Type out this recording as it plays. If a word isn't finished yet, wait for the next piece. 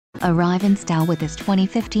arrive in style with this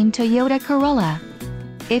 2015 Toyota Corolla.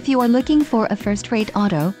 If you are looking for a first-rate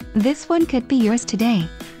auto, this one could be yours today.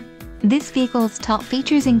 This vehicle's top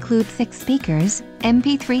features include 6 speakers,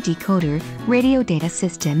 MP3 decoder, radio data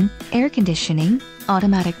system, air conditioning,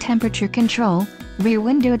 automatic temperature control, rear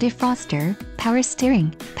window defroster, power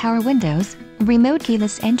steering, power windows, remote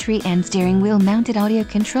keyless entry and steering wheel mounted audio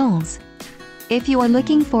controls. If you are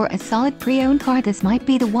looking for a solid pre-owned car, this might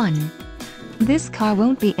be the one. This car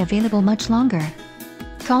won't be available much longer.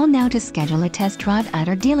 Call now to schedule a test drive at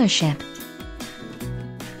our dealership.